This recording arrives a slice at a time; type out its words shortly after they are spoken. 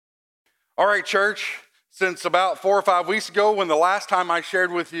All right, church, since about 4 or 5 weeks ago when the last time I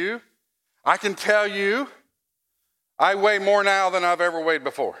shared with you, I can tell you I weigh more now than I've ever weighed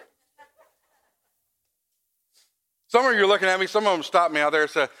before. Some of you are looking at me, some of them stopped me out there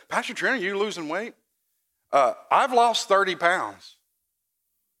and said, Pastor Trent, are you losing weight? I've lost 30 pounds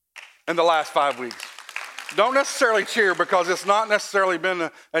in the last 5 weeks. Don't necessarily cheer because it's not necessarily been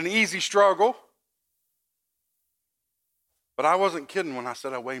an easy struggle. But I wasn't kidding when I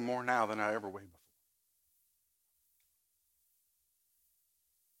said I weigh more now than I ever weighed before.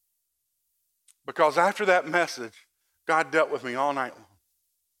 Because after that message, God dealt with me all night long.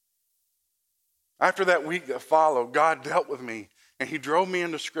 After that week that followed, God dealt with me and he drove me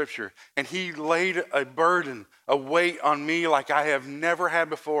into Scripture and he laid a burden, a weight on me like I have never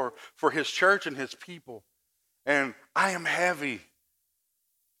had before for his church and his people. And I am heavy.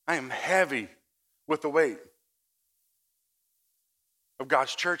 I am heavy with the weight of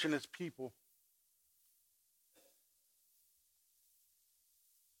God's church and his people.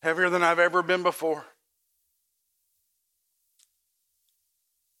 Heavier than I've ever been before.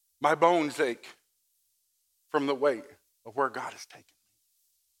 My bones ache from the weight of where God has taken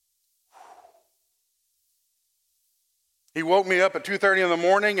me. He woke me up at 2:30 in the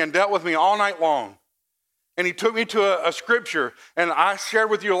morning and dealt with me all night long. And he took me to a scripture. And I shared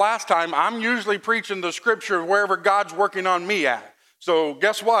with you last time, I'm usually preaching the scripture wherever God's working on me at. So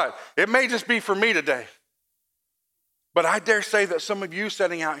guess what? It may just be for me today. But I dare say that some of you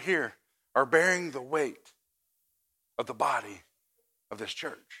sitting out here are bearing the weight of the body of this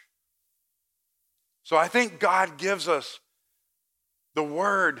church. So I think God gives us the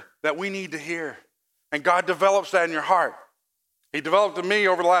word that we need to hear. And God develops that in your heart. He developed in me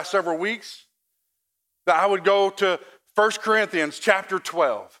over the last several weeks that I would go to 1 Corinthians chapter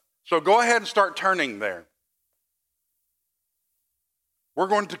 12. So go ahead and start turning there. We're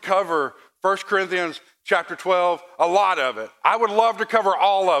going to cover 1 Corinthians chapter 12, a lot of it. I would love to cover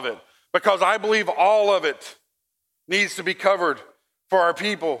all of it because I believe all of it needs to be covered for our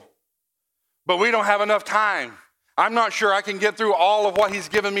people. But we don't have enough time. I'm not sure I can get through all of what he's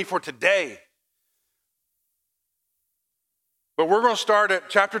given me for today. But we're going to start at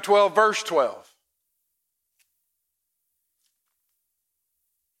chapter 12, verse 12.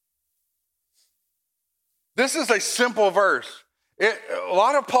 This is a simple verse. A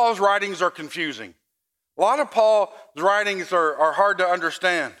lot of Paul's writings are confusing. A lot of Paul's writings are hard to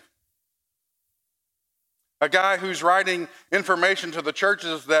understand. A guy who's writing information to the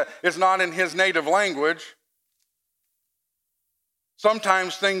churches that is not in his native language,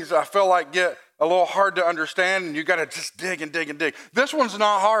 sometimes things I feel like get a little hard to understand and you got to just dig and dig and dig. This one's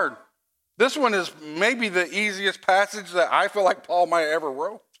not hard. This one is maybe the easiest passage that I feel like Paul might have ever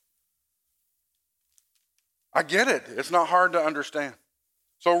wrote. I get it. It's not hard to understand.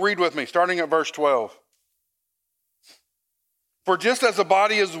 So read with me, starting at verse 12. For just as the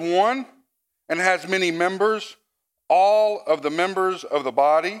body is one and has many members, all of the members of the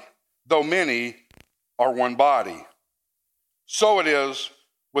body, though many, are one body. So it is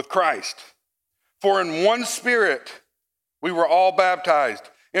with Christ. For in one Spirit we were all baptized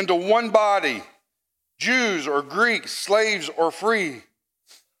into one body, Jews or Greeks, slaves or free,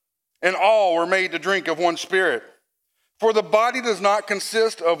 and all were made to drink of one Spirit. For the body does not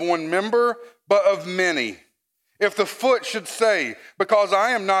consist of one member, but of many. If the foot should say, because I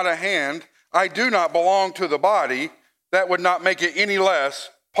am not a hand, I do not belong to the body, that would not make it any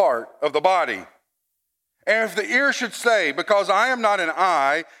less part of the body. And if the ear should say, because I am not an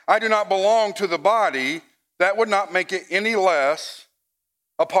eye, I do not belong to the body, that would not make it any less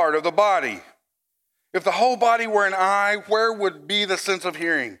a part of the body. If the whole body were an eye, where would be the sense of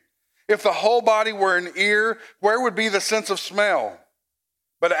hearing? If the whole body were an ear, where would be the sense of smell?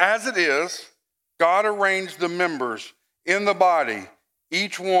 But as it is, God arranged the members in the body,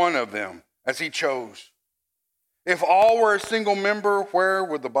 each one of them, as he chose. If all were a single member, where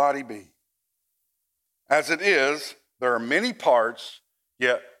would the body be? As it is, there are many parts,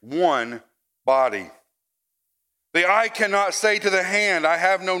 yet one body. The eye cannot say to the hand, I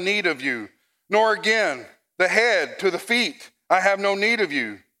have no need of you, nor again the head to the feet, I have no need of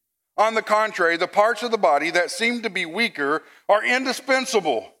you. On the contrary, the parts of the body that seem to be weaker are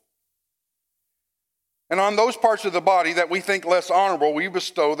indispensable. And on those parts of the body that we think less honorable, we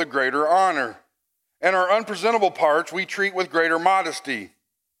bestow the greater honor. And our unpresentable parts we treat with greater modesty,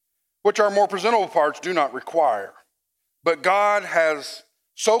 which our more presentable parts do not require. But God has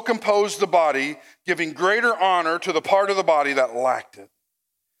so composed the body, giving greater honor to the part of the body that lacked it,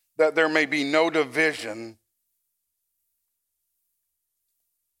 that there may be no division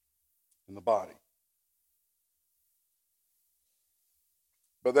in the body,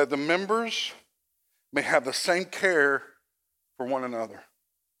 but that the members may have the same care for one another.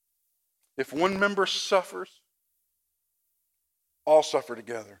 If one member suffers, all suffer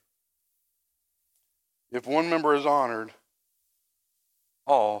together. If one member is honored,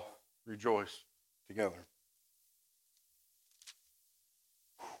 all rejoice together.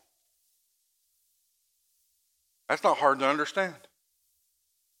 That's not hard to understand.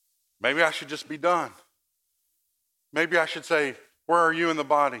 Maybe I should just be done. Maybe I should say, where are you in the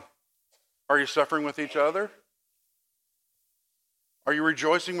body? Are you suffering with each other? Are you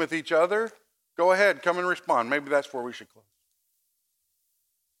rejoicing with each other? Go ahead, come and respond. Maybe that's where we should close.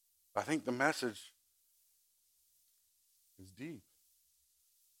 I think the message is deep.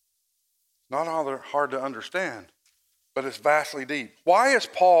 Not all hard to understand, but it's vastly deep. Why is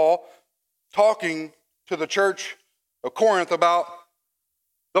Paul talking to the church of Corinth about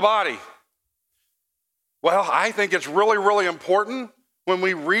the body? Well, I think it's really, really important when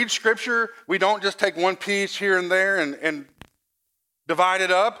we read Scripture, we don't just take one piece here and there and divide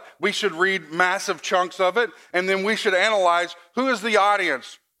it up. We should read massive chunks of it, and then we should analyze who is the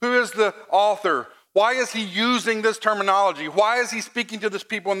audience, who is the author, why is he using this terminology, why is he speaking to this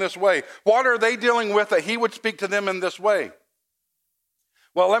people in this way, what are they dealing with that he would speak to them in this way?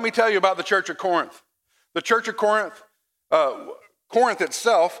 Well, let me tell you about the church of Corinth. The church of Corinth, Corinth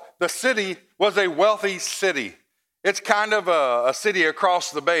itself, the city was a wealthy city. It's kind of a city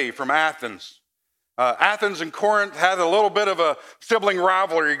across the bay from Athens. Athens and Corinth had a little bit of a sibling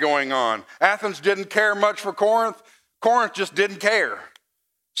rivalry going on. Athens didn't care much for Corinth. Corinth just didn't care.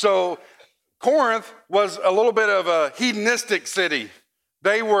 So Corinth was a little bit of a hedonistic city.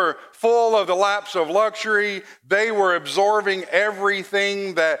 They were full of the laps of luxury. They were absorbing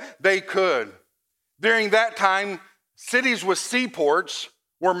everything that they could. During that time, cities with seaports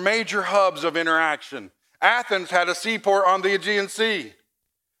were major hubs of interaction. Athens had a seaport on the Aegean Sea,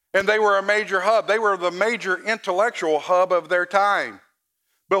 and they were a major hub. They were the major intellectual hub of their time.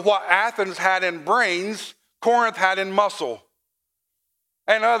 But what Athens had in brains, Corinth had in muscle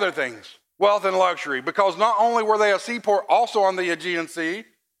and other things, wealth and luxury, because not only were they a seaport also on the Aegean Sea,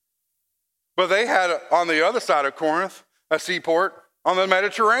 but they had on the other side of Corinth a seaport on the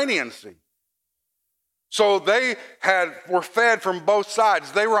Mediterranean Sea. So they were fed from both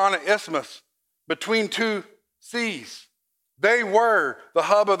sides. They were on an isthmus between two seas. They were the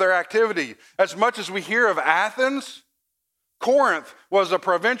hub of their activity. As much as we hear of Athens, Corinth was a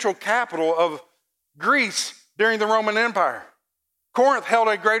provincial capital of Greece during the Roman Empire. Corinth held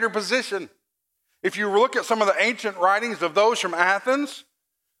a greater position. If you look at some of the ancient writings of those from Athens,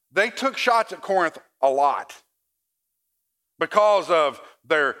 they took shots at Corinth a lot because of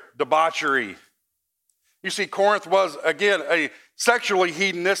their debauchery. You see, Corinth was, again, a sexually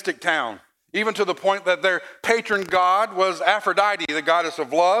hedonistic town, even to the point that their patron god was Aphrodite, the goddess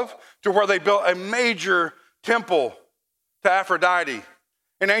of love, to where they built a major temple to Aphrodite.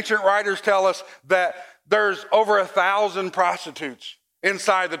 And ancient writers tell us that there's over 1,000 prostitutes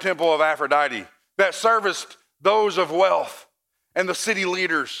inside the temple of Aphrodite that serviced those of wealth and the city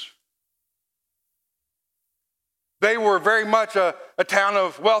leaders. They were very much a town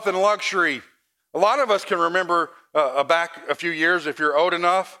of wealth and luxury. A lot of us can remember back a few years, if you're old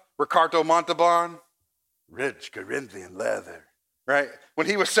enough, Ricardo Montalban, rich Corinthian leather, right? When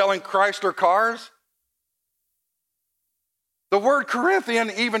he was selling Chrysler cars, the word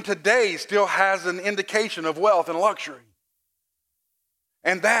Corinthian even today still has an indication of wealth and luxury.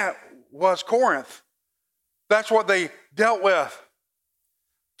 And that was Corinth. That's what they dealt with.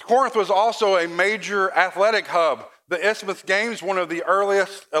 Corinth was also a major athletic hub. The Isthmus Games, one of the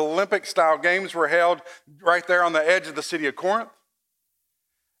earliest Olympic-style games, were held right there on the edge of the city of Corinth.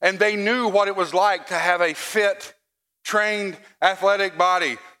 And they knew what it was like to have a fit, trained, athletic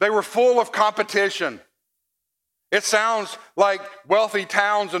body. They were full of competition. It sounds like wealthy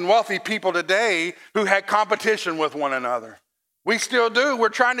towns and wealthy people today who had competition with one another. We still do. We're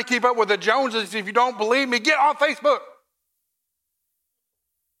trying to keep up with the Joneses. If you don't believe me, get on Facebook.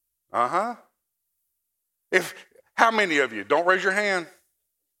 How many of you, don't raise your hand,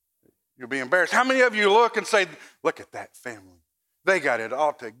 you'll be embarrassed. How many of you look and say, look at that family. They got it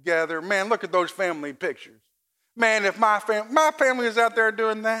all together. Man, look at those family pictures. Man, if my family is out there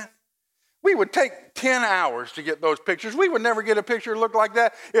doing that, we would take 10 hours to get those pictures. We would never get a picture look like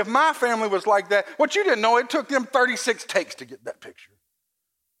that. If my family was like that, what you didn't know, it took them 36 takes to get that picture.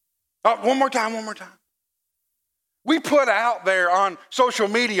 One more time. We put out there on social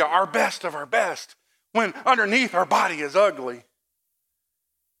media our best of our best, when underneath our body is ugly.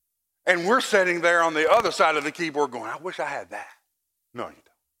 And we're sitting there on the other side of the keyboard going, I wish I had that. No, you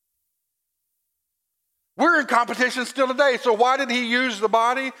don't. We're in competition still today. So why did he use the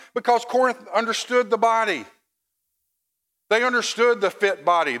body? Because Corinth understood the body. They understood the fit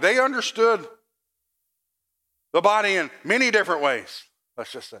body. They understood the body in many different ways,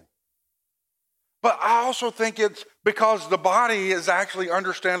 let's just say. But I also think it's because the body is actually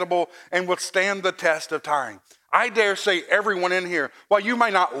understandable and will stand the test of time. I dare say everyone in here, while you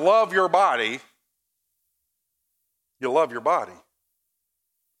may not love your body, you love your body.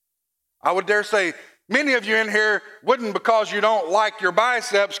 I would dare say many of you in here wouldn't, because you don't like your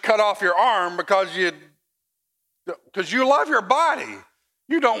biceps, cut off your arm because you love your body.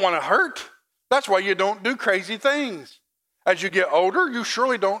 You don't want to hurt. That's why you don't do crazy things. As you get older,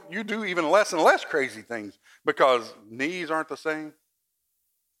 you do even less and less crazy things because knees aren't the same.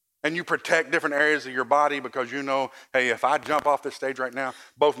 And you protect different areas of your body because you know, hey, if I jump off this stage right now,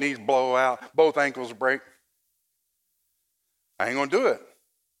 both knees blow out, both ankles break. I ain't going to do it.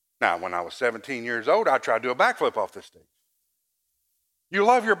 Now, when I was 17 years old, I tried to do a backflip off this stage. You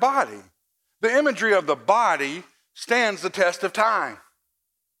love your body. The imagery of the body stands the test of time.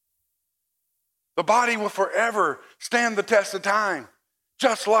 The body will forever stand the test of time,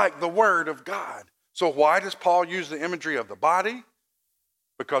 just like the Word of God. So why does Paul use the imagery of the body?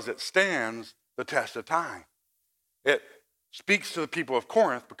 Because it stands the test of time. It speaks to the people of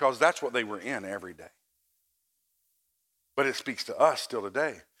Corinth because that's what they were in every day. But it speaks to us still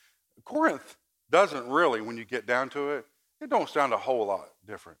today. Corinth doesn't really, when you get down to it, it don't sound a whole lot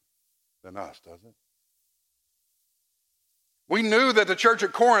different than us, does it? We knew that the church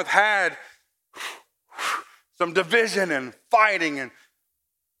at Corinth had some division and fighting and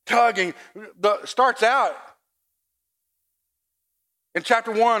tugging. Starts out in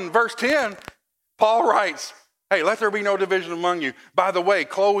chapter 1, verse 10, Paul writes, hey, let there be no division among you. By the way,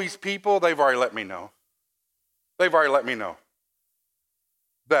 Chloe's people, they've already let me know. They've already let me know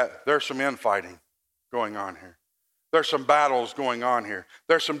that there's some infighting going on here. There's some battles going on here.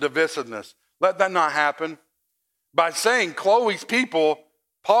 There's some divisiveness. Let that not happen. By saying Chloe's people,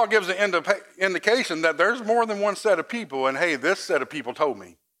 Paul gives an indication that there's more than one set of people, and hey, this set of people told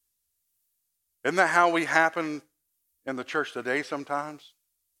me. Isn't that how we happen in the church today sometimes?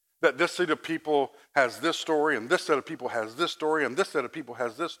 That this set of people has this story, and this set of people has this story, and this set of people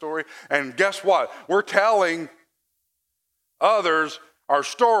has this story. And guess what? We're telling others our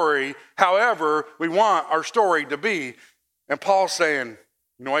story however we want our story to be. And Paul's saying,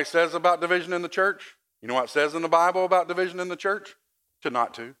 you know what he says about division in the church? You know what it says in the Bible about division in the church? To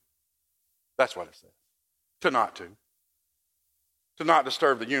not to. That's what it says. To not to. To not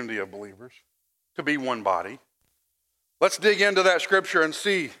disturb the unity of believers. To be one body. Let's dig into that scripture and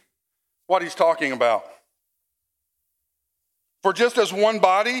see what he's talking about. For just as one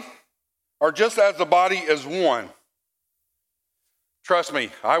body, or just as the body is one. Trust me,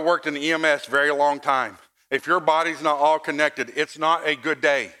 I worked in EMS a very long time. If your body's not all connected, it's not a good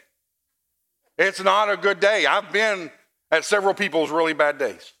day. It's not a good day. I've been at several people's really bad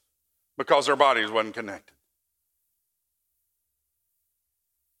days because their bodies wasn't connected.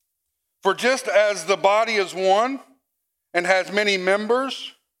 For just as the body is one and has many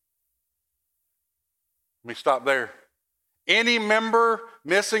members, let me stop there. Any member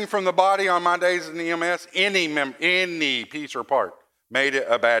missing from the body on my days in EMS, any piece or part, made it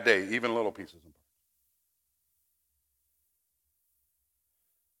a bad day, even little pieces.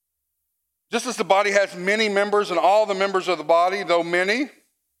 Just as the body has many members, and all the members of the body, though many,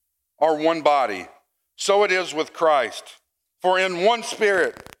 are one body, so it is with Christ. For in one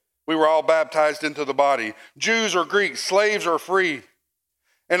Spirit we were all baptized into the body, Jews or Greeks, slaves or free,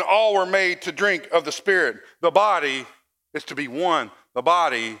 and all were made to drink of the Spirit. The body is to be one. The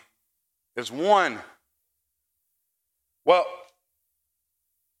body is one. Well,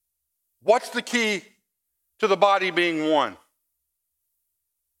 what's the key to the body being one?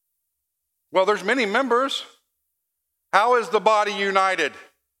 Well, there's many members. How is the body united?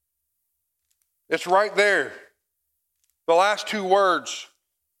 It's right there. The last two words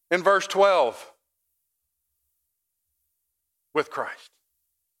in verse 12. With Christ.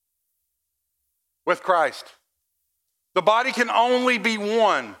 With Christ. The body can only be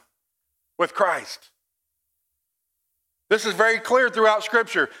one with Christ. This is very clear throughout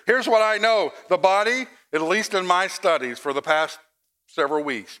Scripture. Here's what I know. The body, at least in my studies for the past several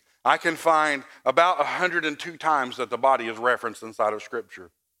weeks, I can find about 102 times that the body is referenced inside of Scripture.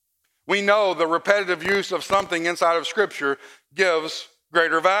 We know the repetitive use of something inside of Scripture gives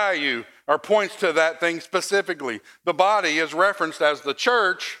greater value or points to that thing specifically. The body is referenced as the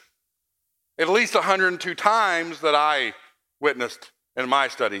church at least 102 times that I witnessed in my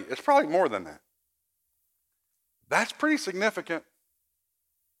study. It's probably more than that. That's pretty significant.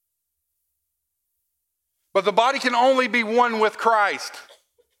 But the body can only be one with Christ.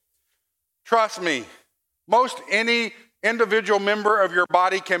 Trust me, most any individual member of your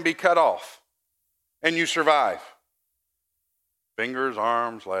body can be cut off and you survive. Fingers,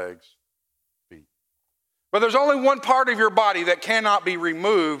 arms, legs, feet. But there's only one part of your body that cannot be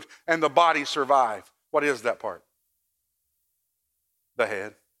removed and the body survive. What is that part? The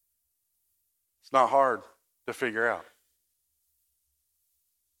head. It's not hard to figure out.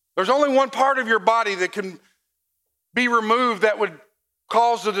 There's only one part of your body that can be removed that would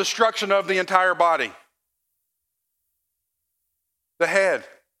cause the destruction of the entire body. The head.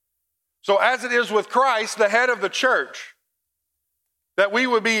 So as it is with Christ, the head of the church, that we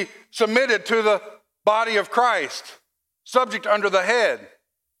would be submitted to the body of Christ, subject under the head.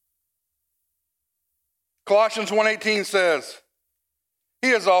 Colossians 1:18 says, he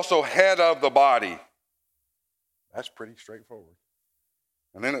is also head of the body. That's pretty straightforward.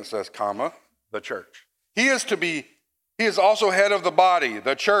 And then it says, comma, the church. He is also head of the body,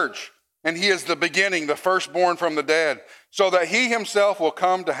 the church, and he is the beginning, the firstborn from the dead, so that he himself will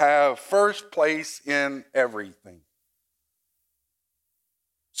come to have first place in everything.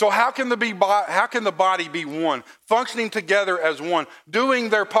 So how can the body be one, functioning together as one, doing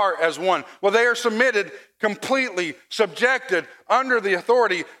their part as one? Well, they are submitted, completely subjected under the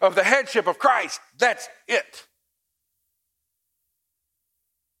authority of the headship of Christ. That's it.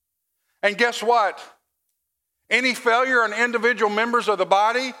 And guess what? Any failure on individual members of the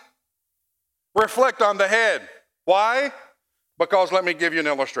body reflect on the head. Why? Because let me give you an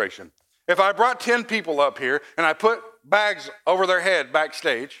illustration. If I brought 10 people up here and I put bags over their head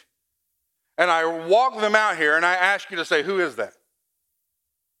backstage and I walk them out here and I ask you to say, who is that?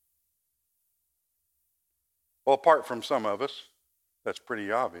 Well, apart from some of us, that's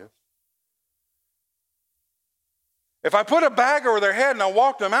pretty obvious. If I put a bag over their head and I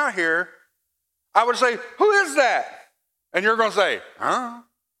walk them out here, I would say, who is that? And you're going to say, huh?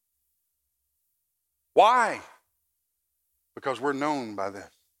 Why? Because we're known by this.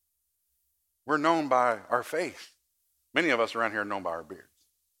 We're known by our faith. Many of us around here are known by our beards.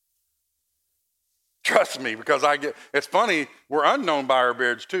 Trust me, because it's funny, we're unknown by our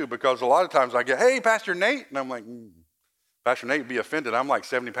beards too, because a lot of times I get, hey, Pastor Nate. And I'm like, Pastor Nate would be offended. I'm like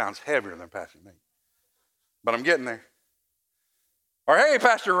 70 pounds heavier than Pastor Nate. But I'm getting there. Or, hey,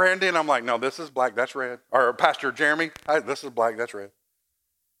 Pastor Randy. And I'm like, no, this is black, that's red. Or Pastor Jeremy, this is black, that's red.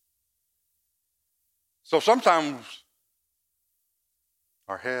 So sometimes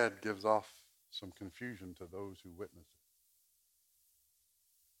our head gives off some confusion to those who witness it.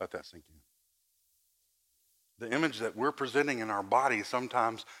 Let that sink in. The image that we're presenting in our body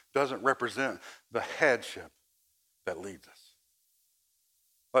sometimes doesn't represent the headship that leads us.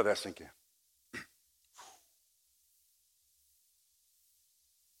 Let that sink in.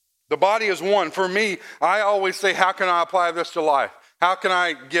 The body is one. For me, I always say, how can I apply this to life? How can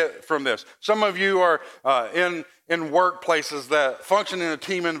I get from this? Some of you are in workplaces that function in a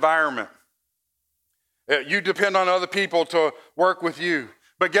team environment. You depend on other people to work with you.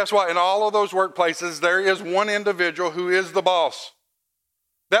 But guess what? In all of those workplaces, there is one individual who is the boss.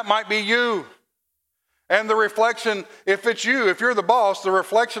 That might be you. And the reflection, if it's you, if you're the boss, the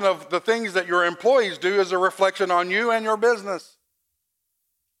reflection of the things that your employees do is a reflection on you and your business.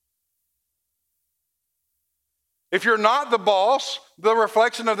 If you're not the boss, the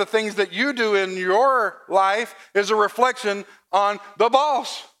reflection of the things that you do in your life is a reflection on the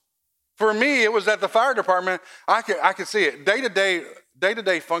boss. For me, it was at the fire department. I could see it.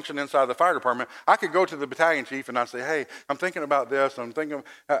 Day-to-day function inside the fire department. I could go to the battalion chief and I'd say, hey, I'm thinking about this. I'm thinking,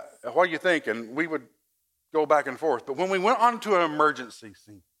 what do you think? And we would go back and forth. But when we went on to an emergency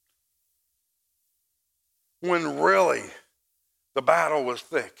scene, when really the battle was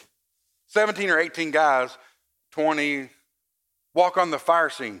thick, 17 or 18 guys, 20, walk on the fire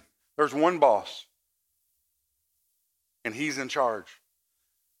scene. There's one boss, and he's in charge.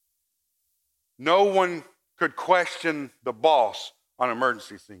 No one could question the boss on an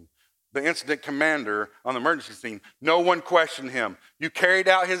emergency scene. The incident commander on the emergency scene, no one questioned him. You carried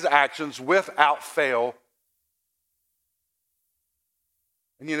out his actions without fail,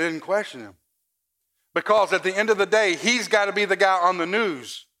 and you didn't question him. Because at the end of the day, he's got to be the guy on the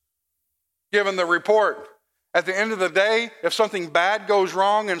news giving the report. At the end of the day, if something bad goes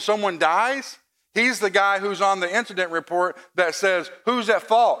wrong and someone dies, he's the guy who's on the incident report that says, who's at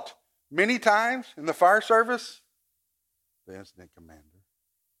fault? Many times in the fire service, the incident commander.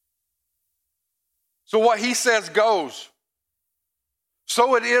 So what he says goes.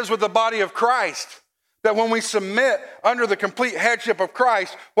 So it is with the body of Christ, that when we submit under the complete headship of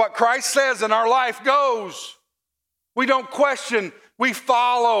Christ, what Christ says in our life goes. We don't question, we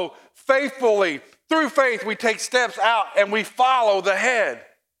follow faithfully, Through faith, we take steps out and we follow the head.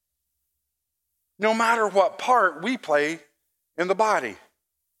 No matter what part we play in the body.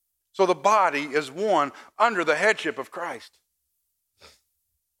 So the body is one under the headship of Christ.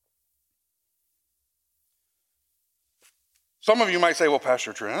 Some of you might say, well,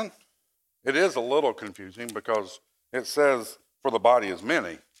 Pastor Trent, it is a little confusing because it says, for the body is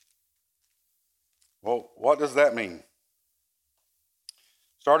many. Well, what does that mean?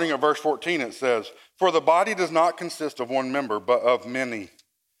 Starting at verse 14, it says, for the body does not consist of one member, but of many.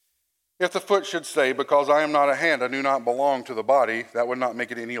 If the foot should say, because I am not a hand, I do not belong to the body, that would not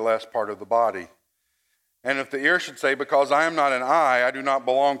make it any less part of the body. And if the ear should say, because I am not an eye, I do not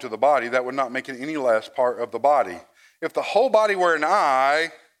belong to the body, that would not make it any less part of the body. If the whole body were an eye,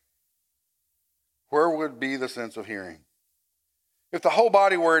 where would be the sense of hearing? If the whole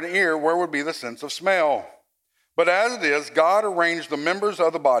body were an ear, where would be the sense of smell? But as it is, God arranged the members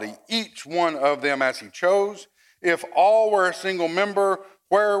of the body, each one of them as he chose. If all were a single member,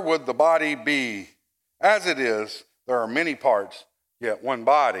 where would the body be? As it is, there are many parts, yet one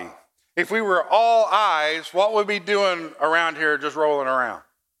body. If we were all eyes, what would we be doing around here just rolling around?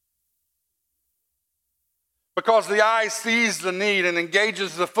 Because the eye sees the need and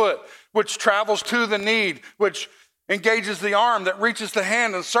engages the foot, which travels to the need, which engages the arm that reaches the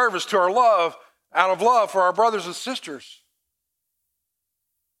hand in service to our love, out of love for our brothers and sisters.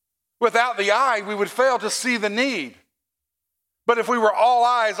 Without the eye, we would fail to see the need. But if we were all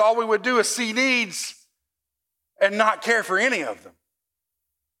eyes, all we would do is see needs and not care for any of them.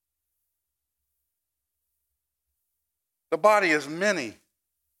 The body is many,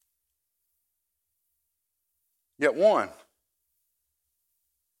 yet one.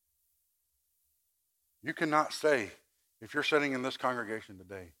 You cannot say, if you're sitting in this congregation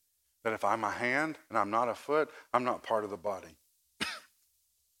today, that if I'm a hand and I'm not a foot, I'm not part of the body.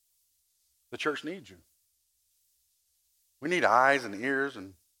 The church needs you. We need eyes and ears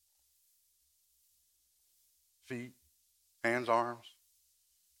and feet, hands, arms.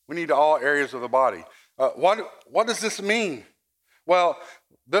 We need all areas of the body. What does this mean? Well,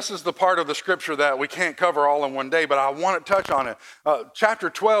 this is the part of the scripture that we can't cover all in one day, but I want to touch on it.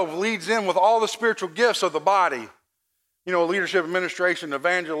 Chapter 12 leads in with all the spiritual gifts of the body. You know, leadership, administration,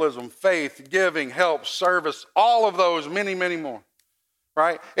 evangelism, faith, giving, help, service, all of those, many, many more.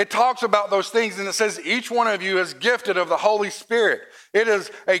 Right? It talks about those things and it says each one of you is gifted of the Holy Spirit. It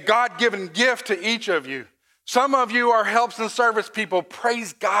is a God-given gift to each of you. Some of you are helps and service people.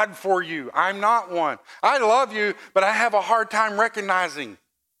 Praise God for you. I'm not one. I love you, but I have a hard time recognizing.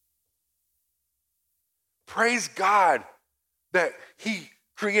 Praise God that he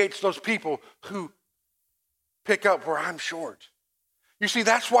creates those people who pick up where I'm short. You see,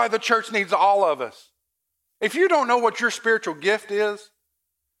 that's why the church needs all of us. If you don't know what your spiritual gift is,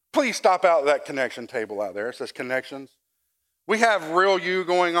 please stop out that connection table out there. It says connections. We have Real You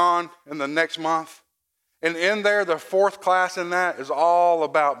going on in the next month. And in there, the fourth class in that is all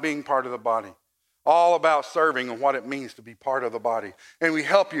about being part of the body. All about serving and what it means to be part of the body. And we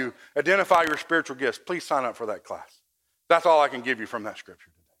help you identify your spiritual gifts. Please sign up for that class. That's all I can give you from that scripture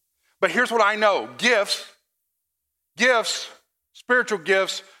today. But here's what I know. Gifts, spiritual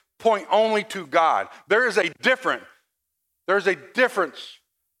gifts point only to God. There is a difference.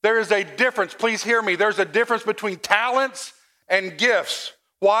 Please hear me. There's a difference between talents and gifts.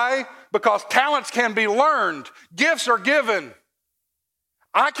 Why? Because talents can be learned. Gifts are given.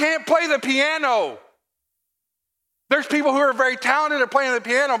 I can't play the piano. There's people who are very talented at playing the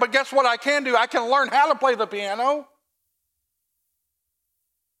piano, but guess what I can do? I can learn how to play the piano.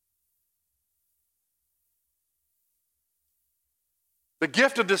 The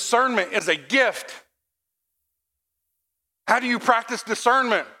gift of discernment is a gift. How do you practice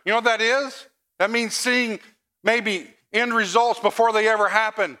discernment? You know what that is? That means seeing maybe end results before they ever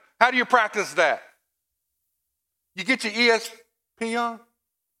happen. How do you practice that? You get your ESP on?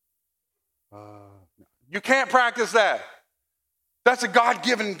 You can't practice that. That's a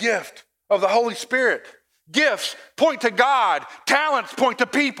God-given gift of the Holy Spirit. Gifts point to God. Talents point to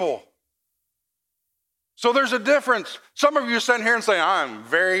people. So there's a difference. Some of you are sitting here and saying, I'm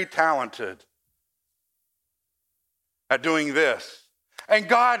very talented at doing this. And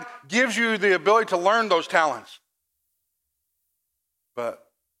God gives you the ability to learn those talents. But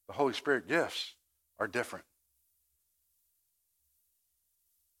the Holy Spirit gifts are different.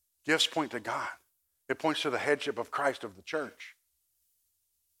 Gifts point to God. It points to the headship of Christ of the church.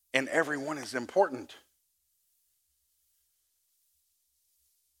 And everyone is important.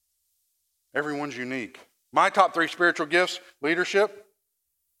 Everyone's unique. My top 3 spiritual gifts: leadership,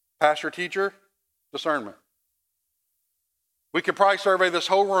 pastor, teacher, discernment. We could probably survey this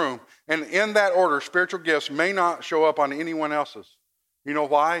whole room, and in that order, spiritual gifts may not show up on anyone else's. You know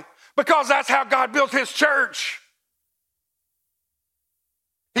why? Because that's how God built his church.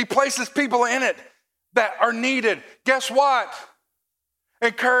 He places people in it that are needed. Guess what?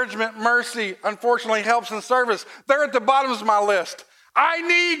 Encouragement, mercy, unfortunately, helps and service. They're at the bottom of my list. I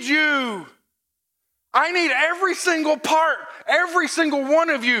need you. I need every single part, every single one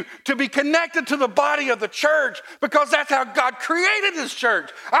of you to be connected to the body of the church, because that's how God created his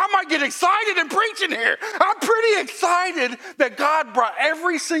church. I might get excited in preaching here. I'm pretty excited that God brought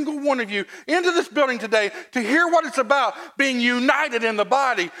every single one of you into this building today to hear what it's about, being united in the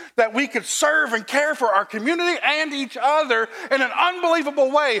body, that we could serve and care for our community and each other in an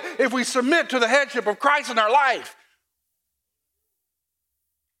unbelievable way if we submit to the headship of Christ in our life.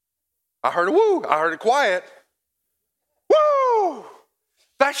 I heard a woo. I heard it quiet. Woo!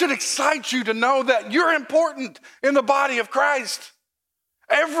 That should excite you to know that you're important in the body of Christ.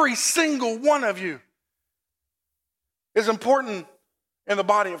 Every single one of you is important in the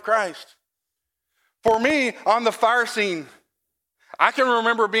body of Christ. For me, on the fire scene, I can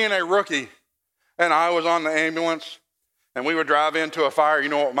remember being a rookie, and I was on the ambulance, and we would drive into a fire. You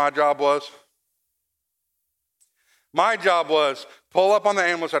know what my job was? My job was pull up on the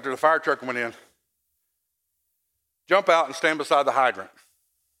ambulance after the fire truck went in, jump out and stand beside the hydrant.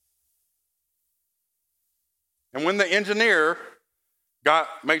 And when the engineer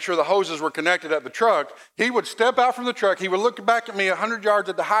make sure the hoses were connected at the truck, he would step out from the truck, he would look back at me 100 yards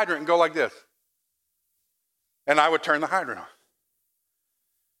at the hydrant and go like this. And I would turn the hydrant on.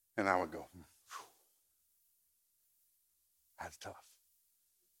 And I would go, that's tough.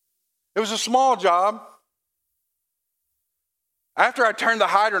 It was a small job. After I turned the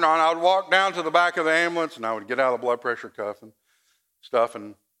hydrant on, I would walk down to the back of the ambulance and I would get out of the blood pressure cuff and stuff.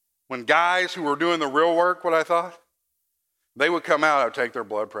 And when guys who were doing the real work, what I thought, they would come out, I would take their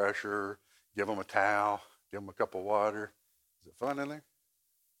blood pressure, give them a towel, give them a cup of water. Is it fun in there?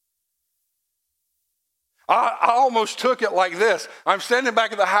 I almost took it like this. I'm standing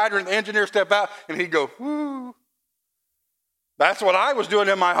back at the hydrant, the engineer step out, and he'd go, woo. That's what I was doing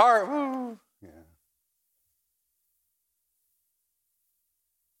in my heart, woo.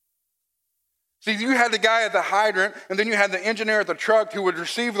 See, you had the guy at the hydrant, and then you had the engineer at the truck who would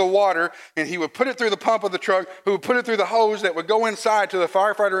receive the water, and he would put it through the pump of the truck, who would put it through the hose that would go inside to the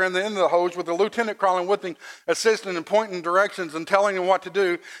firefighter in the end of the hose, with the lieutenant crawling with him, assisting and pointing directions and telling him what to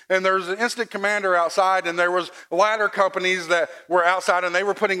do. And there was an instant commander outside, and there was ladder companies that were outside, and they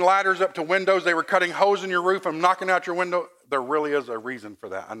were putting ladders up to windows. They were cutting holes in your roof and knocking out your window. There really is a reason for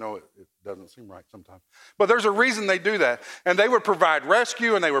that. I know it doesn't seem right sometimes. But there's a reason they do that. And they would provide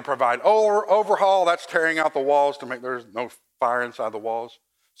rescue, and they would provide overhaul. That's tearing out the walls to make there's no fire inside the walls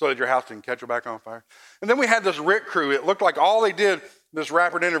so that your house didn't catch back on fire. And then we had this RIT crew. It looked like all they did, this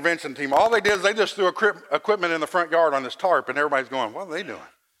rapid intervention team, all they did is they just threw equipment in the front yard on this tarp, and everybody's going, what are they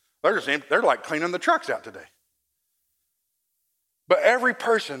doing? They're like cleaning the trucks out today. But every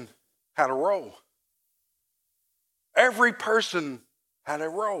person had a role. Every person had a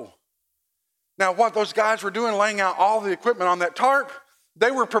role. Now, what those guys were doing, laying out all the equipment on that tarp,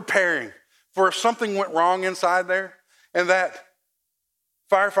 they were preparing for if something went wrong inside there, and that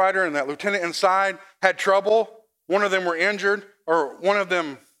firefighter and that lieutenant inside had trouble, one of them were injured, or one of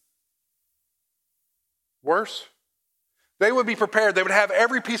them worse. They would be prepared. They would have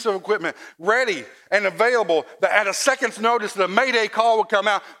every piece of equipment ready and available, that at a second's notice, the Mayday call would come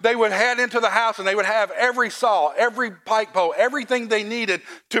out. They would head into the house and they would have every saw, every pike pole, everything they needed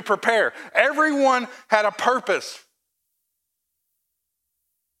to prepare. Everyone had a purpose.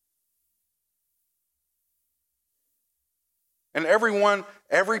 And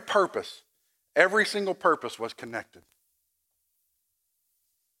every purpose, every single purpose was connected.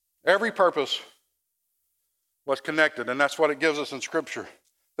 Every purpose was connected, and that's what it gives us in Scripture,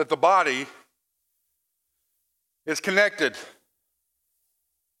 that the body is connected.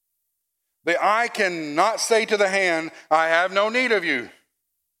 The eye cannot say to the hand, I have no need of you,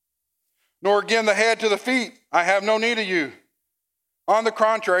 nor again the head to the feet, I have no need of you. On the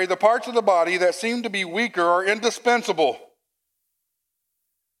contrary, the parts of the body that seem to be weaker are indispensable.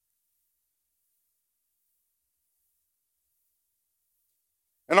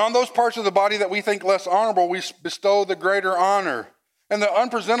 And on those parts of the body that we think less honorable, we bestow the greater honor. And the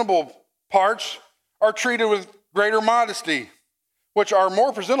unpresentable parts are treated with greater modesty, which our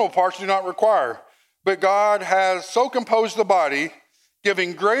more presentable parts do not require. But God has so composed the body,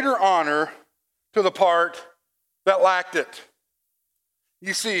 giving greater honor to the part that lacked it.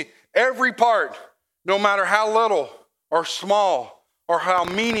 You see, every part, no matter how little or small or how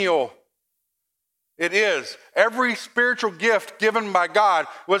menial It is. Every spiritual gift given by God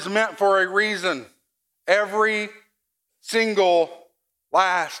was meant for a reason. Every single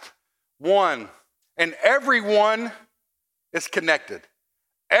last one. And everyone is connected.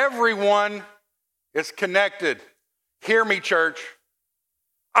 Everyone is connected. Hear me, church.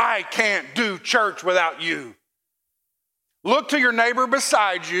 I can't do church without you. Look to your neighbor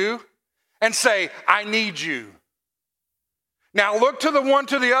beside you and say, I need you. Now look to the one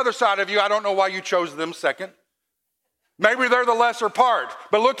to the other side of you. I don't know why you chose them second. Maybe they're the lesser part.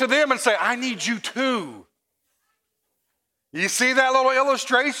 But look to them and say, I need you too. You see that little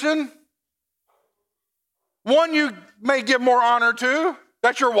illustration? One you may give more honor to.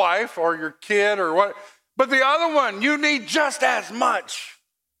 That's your wife or your kid or what. But the other one you need just as much.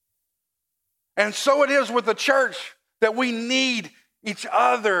 And so it is with the church that we need each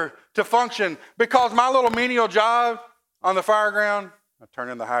other to function. Because my little menial job on the fire ground, I turn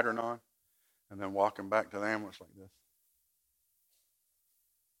in the hydrant on and then walking back to the ambulance like this.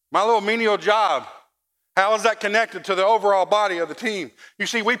 My little menial job, how is that connected to the overall body of the team? You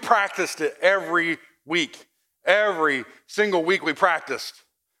see, we practiced it every week. Every single week we practiced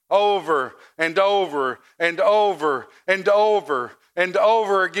over and over and over and over and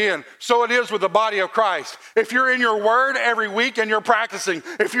over again. So it is with the body of Christ. If you're in your word every week and you're practicing,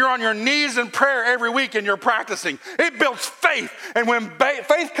 if you're on your knees in prayer every week and you're practicing, it builds faith. And when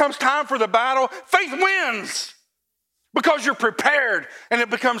faith comes time for the battle, faith wins because you're prepared, and it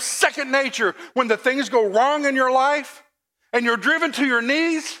becomes second nature when the things go wrong in your life and you're driven to your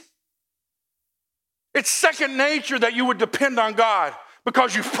knees. It's second nature that you would depend on God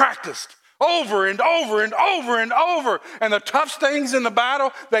because you've practiced over and over and over and over. And the tough things in the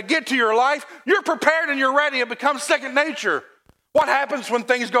battle that get to your life, you're prepared and you're ready. It becomes second nature. What happens when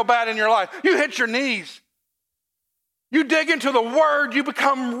things go bad in your life? You hit your knees. You dig into the word. You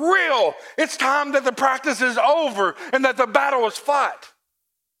become real. It's time that the practice is over and that the battle is fought.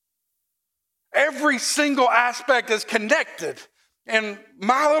 Every single aspect is connected. And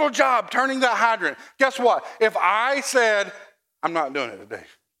my little job, turning that hydrant, guess what? If I said, I'm not doing it today,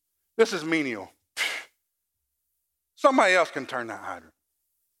 this is menial, somebody else can turn that hydrant.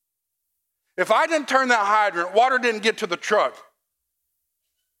 If I didn't turn that hydrant, water didn't get to the truck.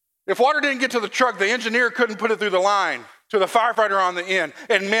 If water didn't get to the truck, the engineer couldn't put it through the line to the firefighter on the end,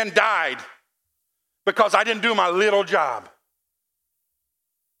 and men died because I didn't do my little job.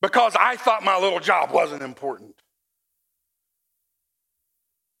 Because I thought my little job wasn't important.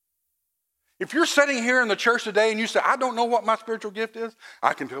 If you're sitting here in the church today and you say, I don't know what my spiritual gift is,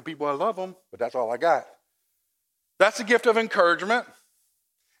 I can tell people I love them, but that's all I got. That's a gift of encouragement.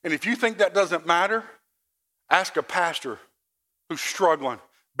 And if you think that doesn't matter, ask a pastor who's struggling,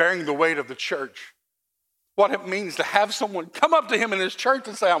 bearing the weight of the church, what it means to have someone come up to him in his church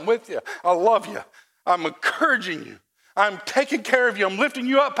and say, I'm with you, I love you, I'm encouraging you, I'm taking care of you, I'm lifting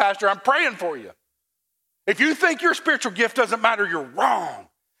you up, Pastor, I'm praying for you. If you think your spiritual gift doesn't matter, you're wrong.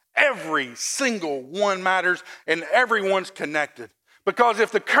 Every single one matters, and everyone's connected. Because if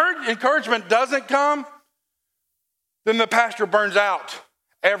the encouragement doesn't come, then the pastor burns out.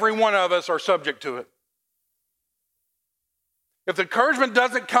 Every one of us are subject to it. If the encouragement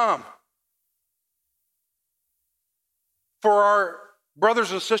doesn't come for our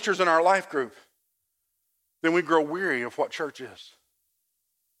brothers and sisters in our life group, then we grow weary of what church is.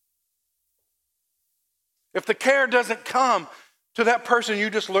 If the care doesn't come to that person you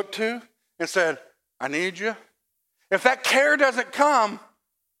just looked to and said, I need you. If that care doesn't come,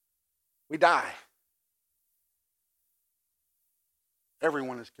 we die.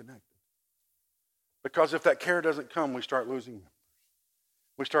 Everyone is connected. Because if that care doesn't come, we start losing members.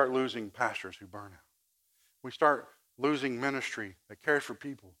 We start losing pastors who burn out. We start losing ministry that cares for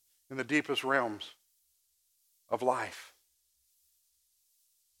people in the deepest realms of life.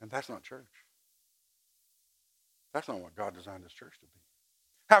 And that's not church. That's not what God designed His church to be.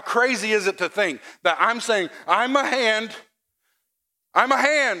 How crazy is it to think that I'm saying, I'm a hand, I'm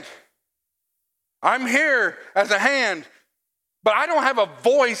here as a hand, but I don't have a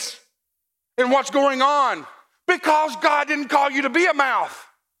voice in what's going on because God didn't call you to be a mouth.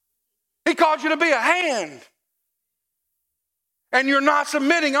 He called you to be a hand. And you're not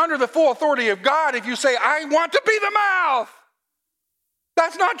submitting under the full authority of God if you say, I want to be the mouth.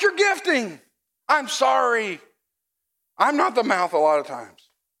 That's not your gifting. I'm sorry. I'm not the mouth a lot of times.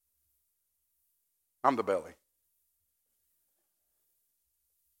 I'm the belly.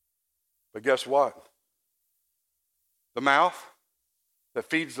 But guess what? The mouth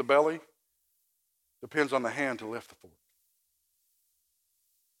that feeds the belly depends on the hand to lift the fork.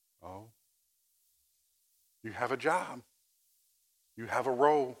 Oh, you have a job. You have a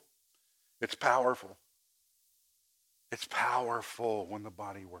role. It's powerful. It's powerful when the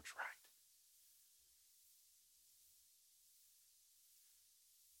body works right.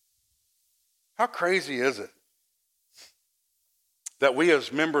 How crazy is it that we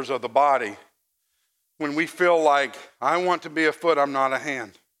as members of the body, when we feel like, I want to be a foot, I'm not a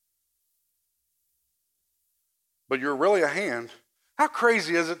hand. But you're really a hand. How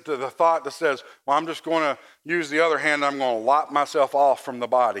crazy is it to the thought that says, well, I'm just going to use the other hand, I'm going to lop myself off from the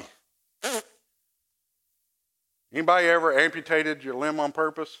body. Anybody ever amputated your limb on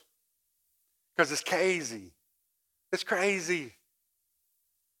purpose? Because it's crazy. It's crazy.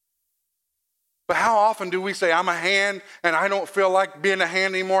 But how often do we say, I'm a hand and I don't feel like being a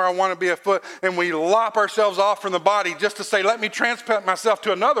hand anymore, I want to be a foot, and we lop ourselves off from the body just to say, let me transplant myself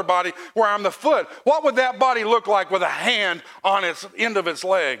to another body where I'm the foot. What would that body look like with a hand on its end of its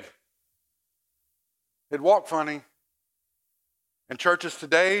leg? It'd walk funny. And churches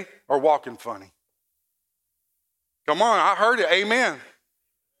today are walking funny. Come on, I heard it, amen.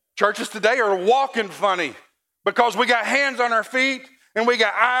 Churches today are walking funny because we got hands on our feet, and we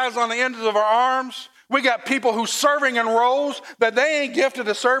got eyes on the ends of our arms. We got people who's serving in roles that they ain't gifted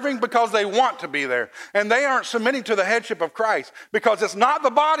to serving because they want to be there. And they aren't submitting to the headship of Christ because it's not the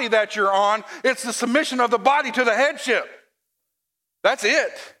body that you're on, it's the submission of the body to the headship. That's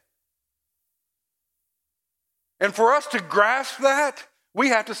it. And for us to grasp that, we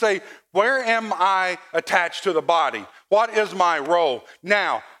have to say, where am I attached to the body? What is my role?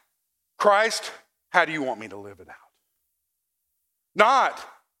 Now, Christ, how do you want me to live it out? Not,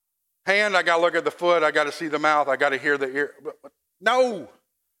 hand, I got to look at the foot, I got to see the mouth, I got to hear the ear. No,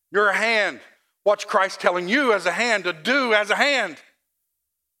 you're a hand. What's Christ telling you as a hand to do as a hand?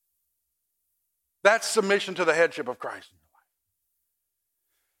 That's submission to the headship of Christ in your life.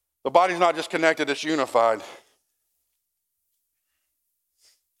 The body's not just connected, it's unified.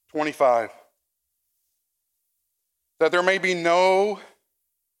 25. That there may be no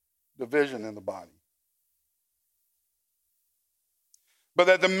division in the body, but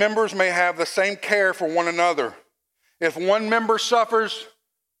that the members may have the same care for one another. If one member suffers,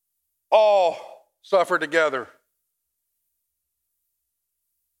 all suffer together.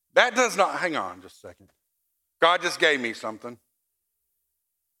 That does not, hang on just a second. God just gave me something.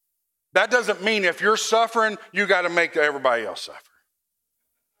 That doesn't mean if you're suffering, you got to make everybody else suffer.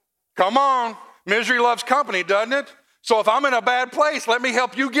 Come on, misery loves company, doesn't it? So if I'm in a bad place, let me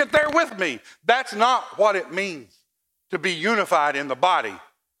help you get there with me. That's not what it means to be unified in the body.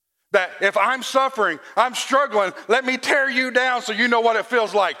 That if I'm suffering, I'm struggling, let me tear you down so you know what it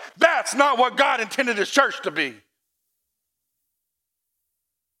feels like. That's not what God intended his church to be.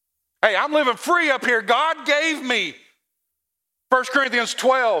 Hey, I'm living free up here. God gave me 1 Corinthians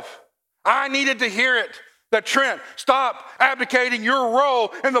 12. I needed to hear it. That Trent, stop abdicating your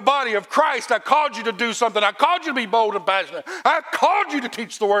role in the body of Christ. I called you to do something. I called you to be bold and passionate. I called you to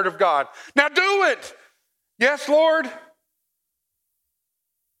teach the word of God. Now do it. Yes, Lord.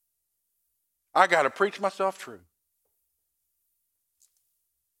 I got to preach myself true.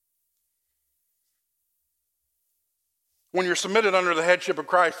 When you're submitted under the headship of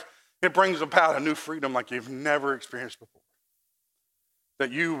Christ, it brings about a new freedom like you've never experienced before.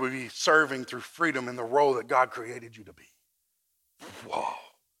 That you will be serving through freedom in the role that God created you to be. Whoa.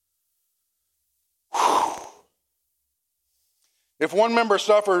 Whew. If one member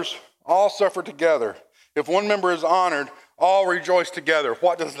suffers, all suffer together. If one member is honored, all rejoice together.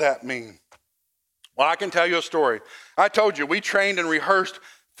 What does that mean? Well, I can tell you a story. I told you, we trained and rehearsed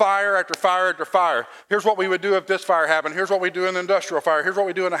fire after fire after fire. Here's what we would do if this fire happened. Here's what we do in an industrial fire. Here's what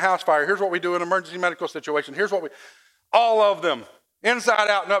we do in a house fire. Here's what we do in an emergency medical situation. All of them. Inside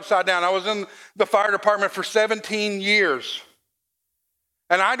out and upside down. I was in the fire department for 17 years.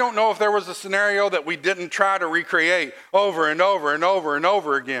 And I don't know if there was a scenario that we didn't try to recreate over and over and over and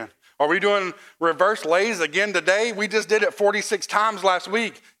over again. Are we doing reverse lays again today? We just did it 46 times last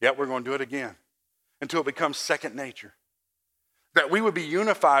week. Yet we're going to do it again until it becomes second nature. That we would be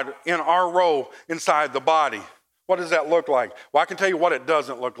unified in our role inside the body. What does that look like? Well, I can tell you what it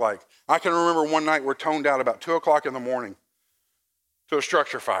doesn't look like. I can remember one night we're toned out about 2 o'clock in the morning. To a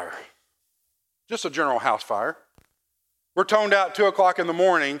structure fire, just a general house fire. We're toned out 2 o'clock in the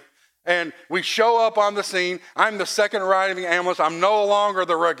morning, and we show up on the scene. I'm the second arriving ambulance. I'm no longer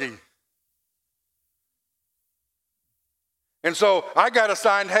the rookie. And so I got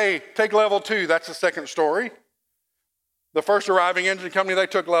assigned, hey, take level 2. That's the second story. The first arriving engine company, they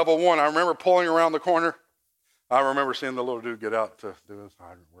took level 1. I remember pulling around the corner. I remember seeing the little dude get out to do his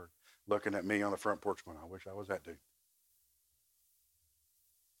hydrant work, looking at me on the front porch going, I wish I was that dude.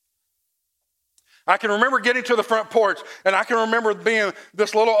 I can remember getting to the front porch, and I can remember being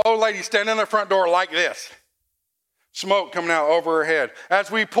this little old lady standing in the front door like this. Smoke coming out over her head. As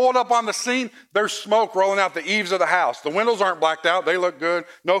we pulled up on the scene, there's smoke rolling out the eaves of the house. The windows aren't blacked out. They look good.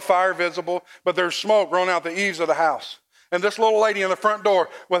 No fire visible, but there's smoke rolling out the eaves of the house. And this little lady in the front door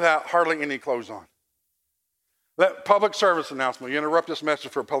without hardly any clothes on. That public service announcement. You interrupt this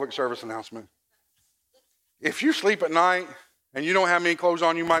message for a public service announcement. If you sleep at night and you don't have any clothes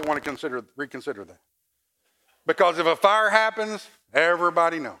on, you might want to reconsider that. Because if a fire happens,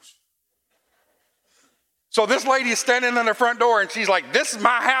 everybody knows. So this lady is standing in the front door and she's like, this is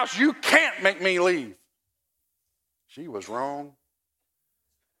my house. You can't make me leave. She was wrong.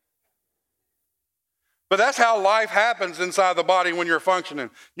 But that's how life happens inside the body when you're functioning.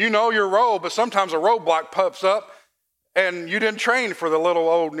 You know your role, but sometimes a roadblock pops up and you didn't train for the little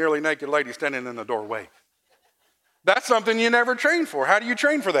old nearly naked lady standing in the doorway. That's something you never trained for. How do you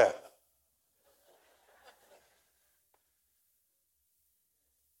train for that?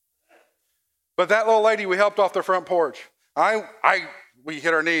 But that little lady we helped off the front porch, we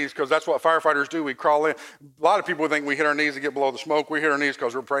hit our knees because that's what firefighters do. We crawl in. A lot of people think we hit our knees to get below the smoke. We hit our knees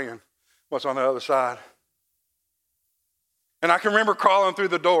because we're praying what's on the other side. And I can remember crawling through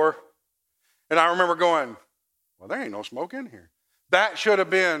the door, and I remember going, well, there ain't no smoke in here. That should have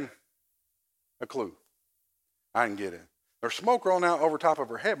been a clue. I didn't get it. There's smoke rolling out over top of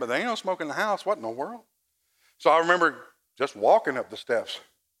her head, but there ain't no smoke in the house. What in the world? So I remember just walking up the steps,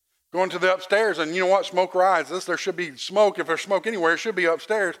 going to the upstairs, and you know what? Smoke rises. There should be smoke. If there's smoke anywhere, it should be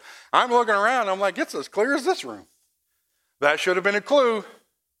upstairs. I'm looking around. I'm like, it's as clear as this room. That should have been a clue.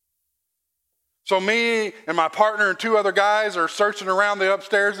 So me and my partner and two other guys are searching around the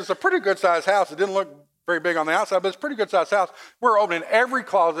upstairs. It's a pretty good-sized house. It didn't look very big on the outside, but it's a pretty good-sized house. We're opening every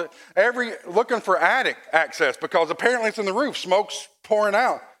closet, looking for attic access because apparently it's in the roof. Smoke's pouring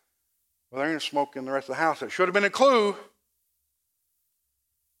out. Well, there ain't smoke in the rest of the house. It should have been a clue.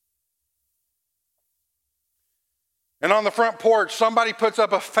 And on the front porch, somebody puts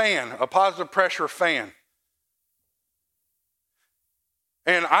up a fan, a positive pressure fan.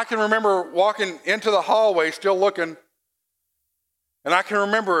 And I can remember walking into the hallway, still looking, and I can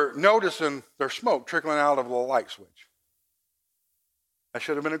remember noticing there's smoke trickling out of the light switch. That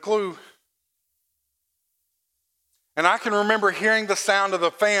should have been a clue. And I can remember hearing the sound of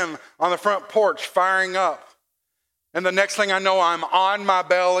the fan on the front porch firing up. And the next thing I know, I'm on my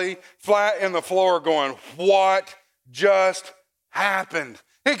belly, flat in the floor going, what just happened?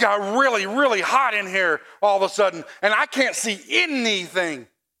 It got really, really hot in here all of a sudden, and I can't see anything.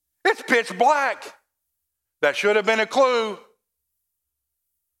 It's pitch black. That should have been a clue.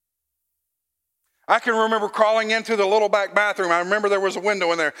 I can remember crawling into the little back bathroom. I remember there was a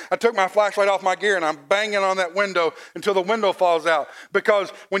window in there. I took my flashlight off my gear, and I'm banging on that window until the window falls out.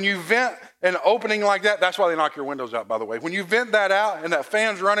 Because when you vent an opening like that, that's why they knock your windows out, by the way. When you vent that out, and that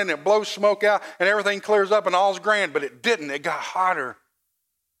fan's running, it blows smoke out, and everything clears up, and all's grand, but it didn't. It got hotter.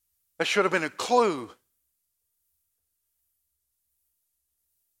 That should have been a clue.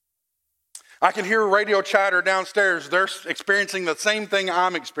 I can hear radio chatter downstairs. They're experiencing the same thing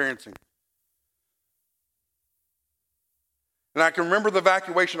I'm experiencing. And I can remember the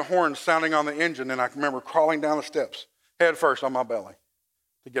evacuation horns sounding on the engine, and I can remember crawling down the steps, head first on my belly,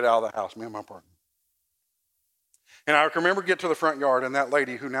 to get out of the house, me and my partner. And I can remember get to the front yard, and that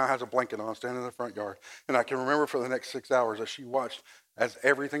lady who now has a blanket on standing in the front yard, and I can remember for the next 6 hours as she watched as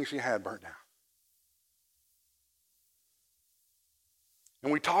everything she had burnt down.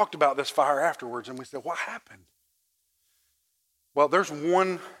 And we talked about this fire afterwards, and we said, what happened? Well, there's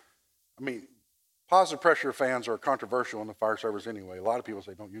one, positive pressure fans are controversial in the fire service anyway. A lot of people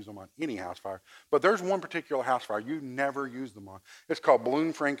say don't use them on any house fire. But there's one particular house fire you never use them on. It's called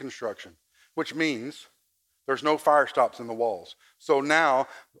balloon frame construction, which means there's no fire stops in the walls. So now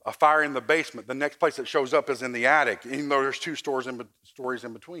a fire in the basement, the next place that shows up is in the attic, even though there's two stories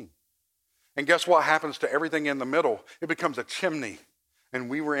in between. And guess what happens to everything in the middle? It becomes a chimney. And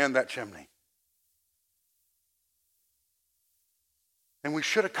we were in that chimney. And we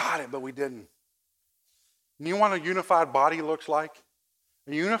should have caught it, but we didn't. And you know what a unified body looks like?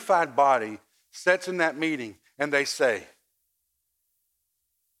 A unified body sits in that meeting and they say,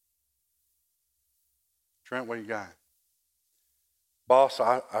 Trent, what do you got? Boss,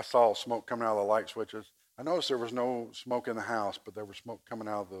 I saw smoke coming out of the light switches. I noticed there was no smoke in the house, but there was smoke coming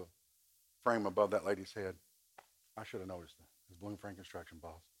out of the frame above that lady's head. I should have noticed that. It's balloon frame construction,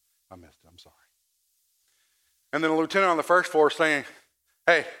 boss. I missed it. I'm sorry. And then a lieutenant on the first floor saying,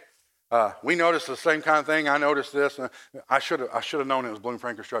 hey, we noticed the same kind of thing. I noticed this. I should have known it was balloon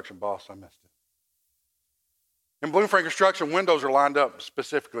frame construction, boss. I missed it. In balloon frame construction, windows are lined up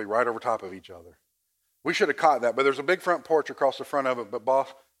specifically right over top of each other. We should have caught that, but there's a big front porch across the front of it. But boss,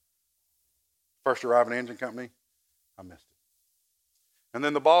 first arriving engine company, I missed it. And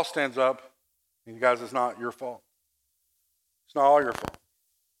then the boss stands up, and you guys, it's not your fault. It's not all your fault.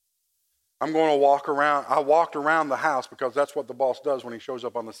 I'm going to walk around. I walked around the house because that's what the boss does when he shows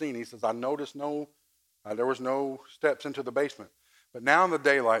up on the scene. He says, I noticed there was no steps into the basement. But now in the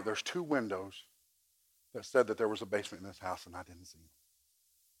daylight, there's 2 windows that said that there was a basement in this house, and I didn't see them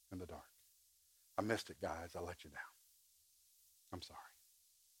in the dark. I missed it, guys. I let you down. I'm sorry.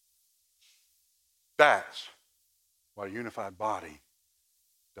 That's what a unified body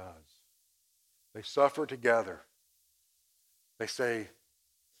does. They suffer together. They say,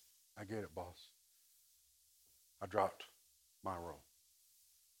 I get it, boss. I dropped my role.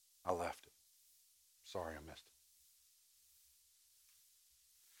 I left it. Sorry, I missed it.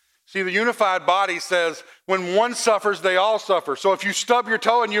 See, the unified body says when one suffers, they all suffer. So if you stub your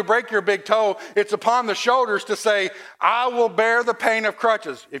toe and you break your big toe, it's upon the shoulders to say, I will bear the pain of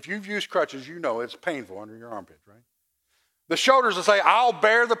crutches. If you've used crutches, you know it's painful under your armpits, right? The shoulders will say, I'll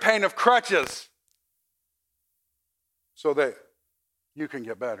bear the pain of crutches so that you can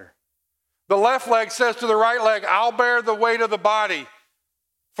get better. The left leg says to the right leg, I'll bear the weight of the body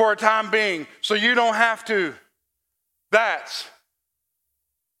for a time being so you don't have to. That's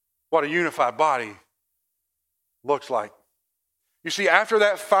what a unified body looks like. You see, after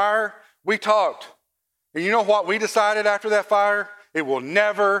that fire, we talked. And you know what we decided after that fire? It will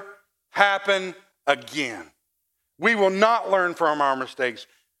never happen again. We will not learn from our mistakes.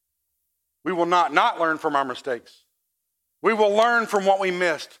 We will not learn from our mistakes. We will learn from what we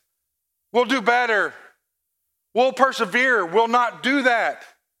missed. We'll do better. We'll persevere. We'll not do that.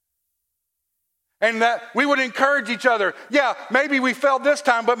 And that we would encourage each other. Yeah, maybe we failed this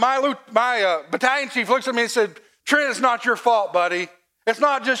time, but my battalion chief looks at me and said, Trent, it's not your fault, buddy. It's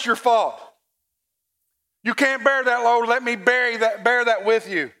not just your fault. You can't bear that load. Let me bear that with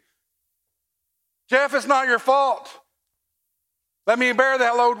you. Jeff, it's not your fault. Let me bear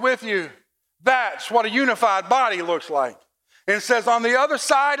that load with you. That's what a unified body looks like. And it says on the other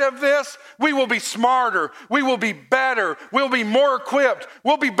side of this, we will be smarter. We will be better. We'll be more equipped.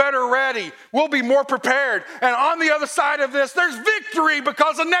 We'll be better ready. We'll be more prepared. And on the other side of this, there's victory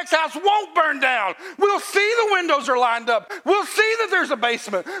because the next house won't burn down. We'll see the windows are lined up. We'll see that there's a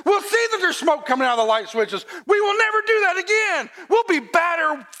basement. We'll see that there's smoke coming out of the light switches. We will never do that again. We'll be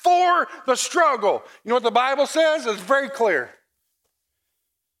better for the struggle. You know what the Bible says? It's very clear.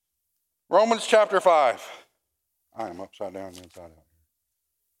 Romans chapter 5. I am upside down and inside out.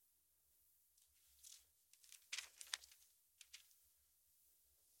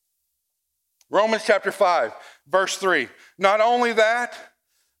 Romans chapter 5, verse 3. Not only that,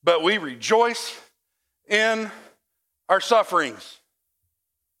 but we rejoice in our sufferings,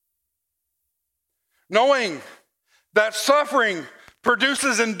 knowing that suffering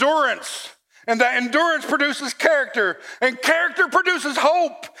produces endurance, and that endurance produces character, and character produces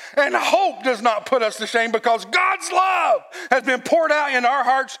hope, and hope does not put us to shame because God's love has been poured out in our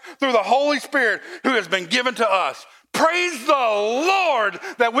hearts through the Holy Spirit who has been given to us. Praise the Lord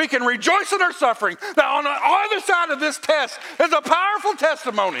that we can rejoice in our suffering, that on the other side of this test is a powerful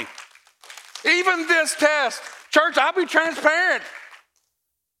testimony. Even this test, church, I'll be transparent.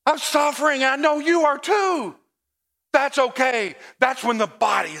 I'm suffering. I know you are too. That's okay. That's when the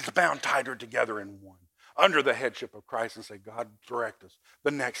body is bound tighter together in one, under the headship of Christ, and say, God, direct us.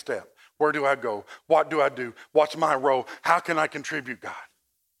 The next step. Where do I go? What do I do? What's my role? How can I contribute, God?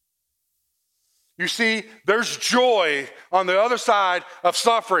 You see, there's joy on the other side of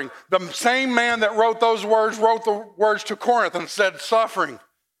suffering. The same man that wrote those words wrote the words to Corinth and said, suffering.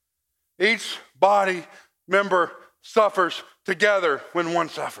 Each body member suffers together when one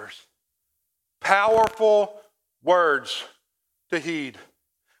suffers. Powerful words to heed.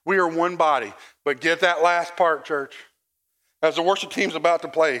 We are one body. But get that last part, church. As the worship team's about to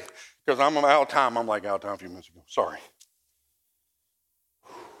play, because I'm out of time. I'm like out of time a few minutes ago. Sorry.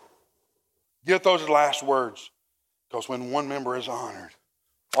 Get those last words. Because when one member is honored,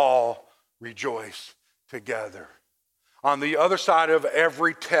 all rejoice together. On the other side of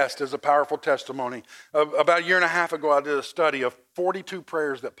every test is a powerful testimony. About a year and a half ago, I did a study of 42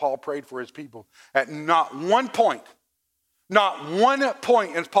 prayers that Paul prayed for his people. At not one point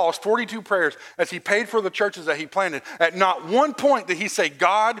in Paul's 42 prayers, as he paid for the churches that he planted, at not one point did he say,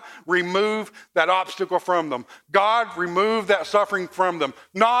 God, remove that obstacle from them. God, remove that suffering from them.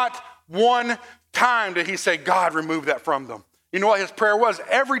 Not one time did he say, God, remove that from them. You know what his prayer was?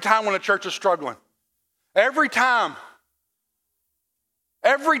 Every time when a church is struggling. Every time,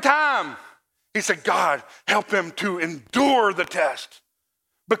 he said, God, help them to endure the test.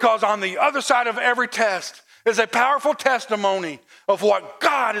 Because on the other side of every test is a powerful testimony of what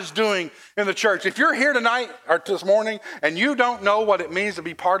God is doing in the church. If you're here tonight or this morning and you don't know what it means to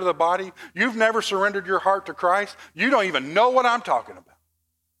be part of the body, you've never surrendered your heart to Christ, you don't even know what I'm talking about.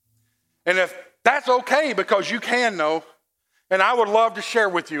 And if that's okay, because you can know, and I would love to share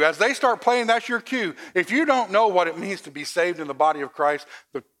with you, as they start playing, that's your cue. If you don't know what it means to be saved in the body of Christ,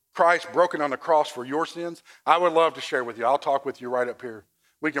 the Christ broken on the cross for your sins, I would love to share with you. I'll talk with you right up here.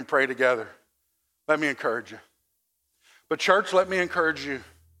 We can pray together. Let me encourage you. But church, let me encourage you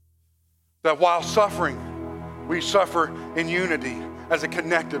that while suffering, we suffer in unity as a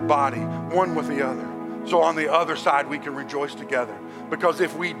connected body, one with the other. So on the other side, we can rejoice together. Because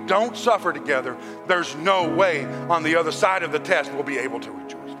if we don't suffer together, there's no way on the other side of the test we'll be able to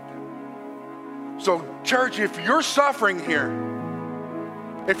rejoice together. So church, if you're suffering here,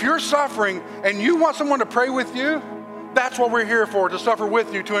 if you're suffering and you want someone to pray with you, that's what we're here for, to suffer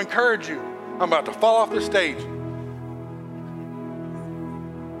with you, to encourage you. I'm about to fall off the stage.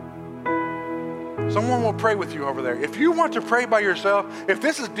 Someone will pray with you over there. If you want to pray by yourself, if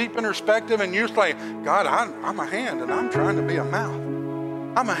this is deep introspective and you're like, God, I'm a hand and I'm trying to be a mouth.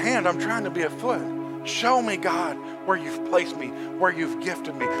 I'm a hand, I'm trying to be a foot. Show me, God, where you've placed me, where you've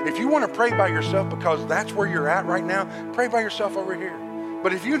gifted me. If you want to pray by yourself because that's where you're at right now, pray by yourself over here.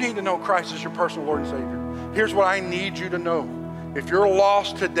 But if you need to know Christ as your personal Lord and Savior, here's what I need you to know. If you're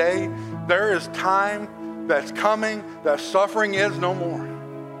lost today, there is time that's coming that suffering is no more.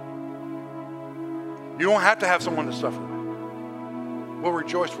 You don't have to have someone to suffer with. We'll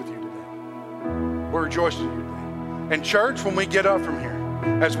rejoice with you today. We'll rejoice with you today. And church, when we get up from here,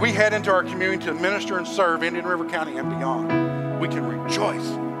 as we head into our community to minister and serve Indian River County and beyond, we can rejoice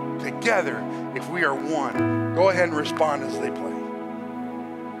together if we are one. Go ahead and respond as they play.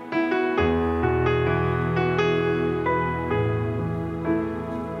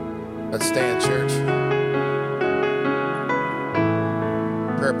 Let's stand, church.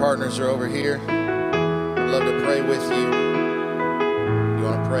 Prayer partners are over here. We'd love to pray with you. You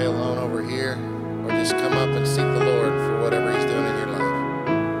want to pray alone over here, or just come up and seek the Lord for whatever He's doing in your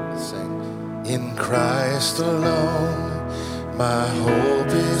life. Let's sing. In Christ alone, my hope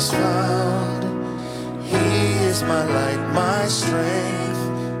is found. He is my light, my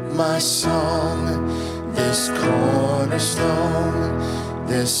strength, my song. This cornerstone,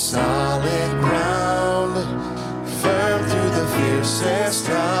 this solid ground, firm through the fiercest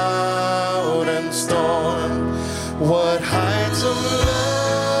drought and storm. What heights of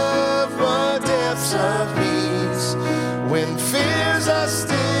love, what depths of peace, when fears are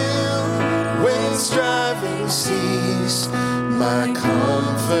still, when striving cease. My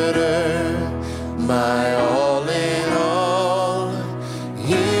comforter, my all in all,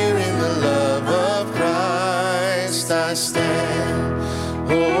 here in the love of Christ I stand.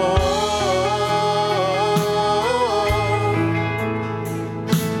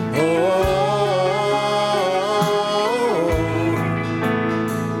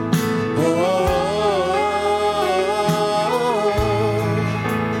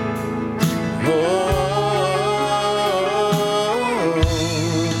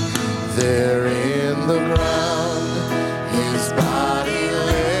 There in the ground His body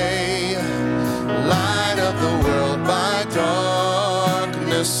lay, light of the world by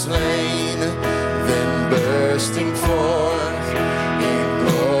darkness slain, then bursting forth in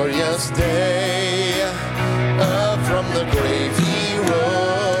glorious day, up from the grave He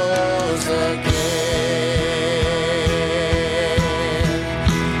rose again.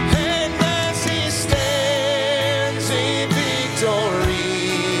 And as He stands in victory,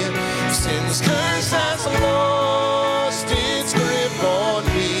 sin's curse has lost its grip on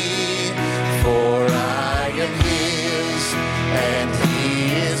me, for I am His and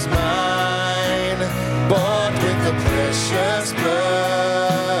He is mine, bought with the precious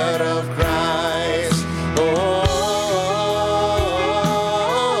blood of Christ. Oh,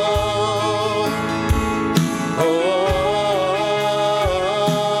 oh,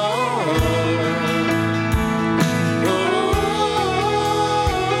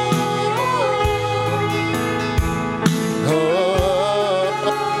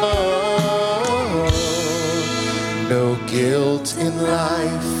 no guilt in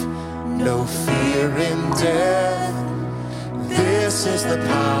life, no fear in death. This is the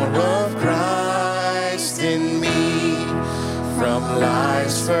power of Christ in me. From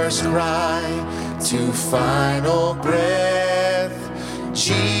life's first cry to final breath,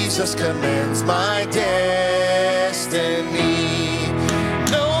 Jesus commands my destiny.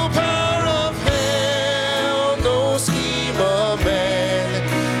 No power of hell, no scheme of man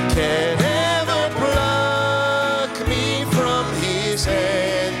can ever pluck me from His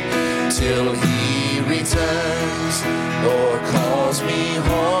hand. till he returns or calls me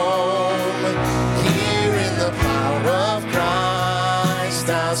home. Here in the power of Christ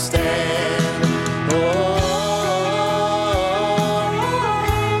I'll stand. Oh,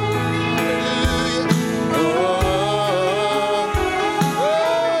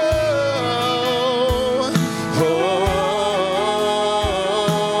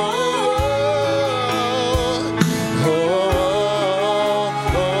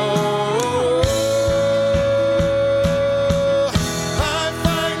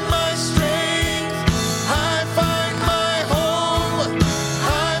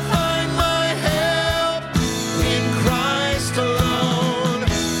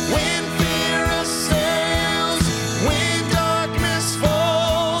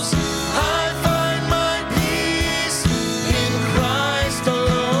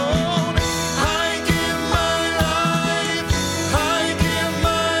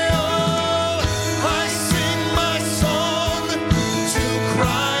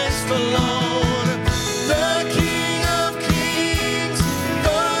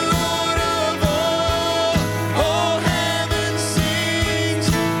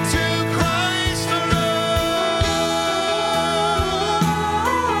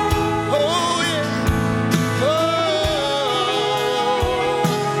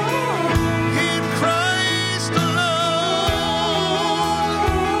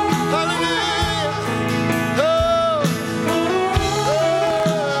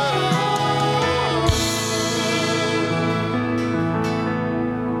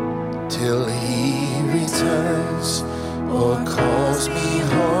 till he returns or calls me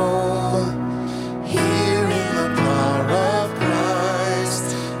home. Here in the power of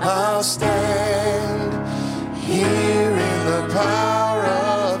Christ I'll stand. Here in the power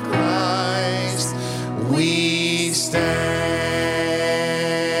of Christ we stand.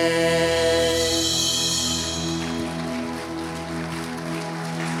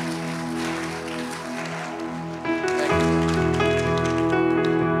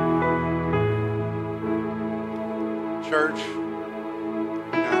 Church,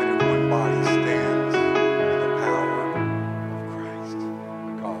 united one body stands in the power of Christ,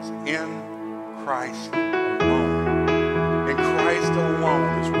 because in Christ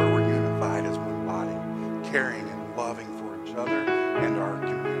alone is where we're unified as one body, caring and loving for each other and our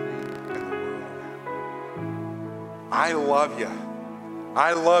community and the world around. I love you.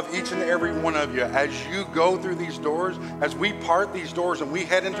 I love each and every one of you as you go through these doors, as we part these doors and we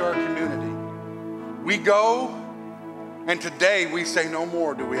head into our community. We go. And today we say, no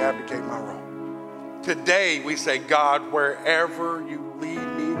more do we abdicate my role. Today we say, God, wherever you lead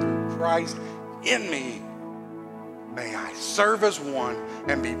me through Christ in me, may I serve as one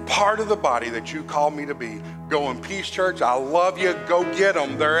and be part of the body that you called me to be. Go in peace, church. I love you. Go get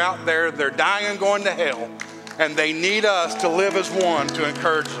them. They're out there. They're dying and going to hell. And they need us to live as one to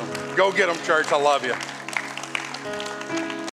encourage them. Go get them, church. I love you.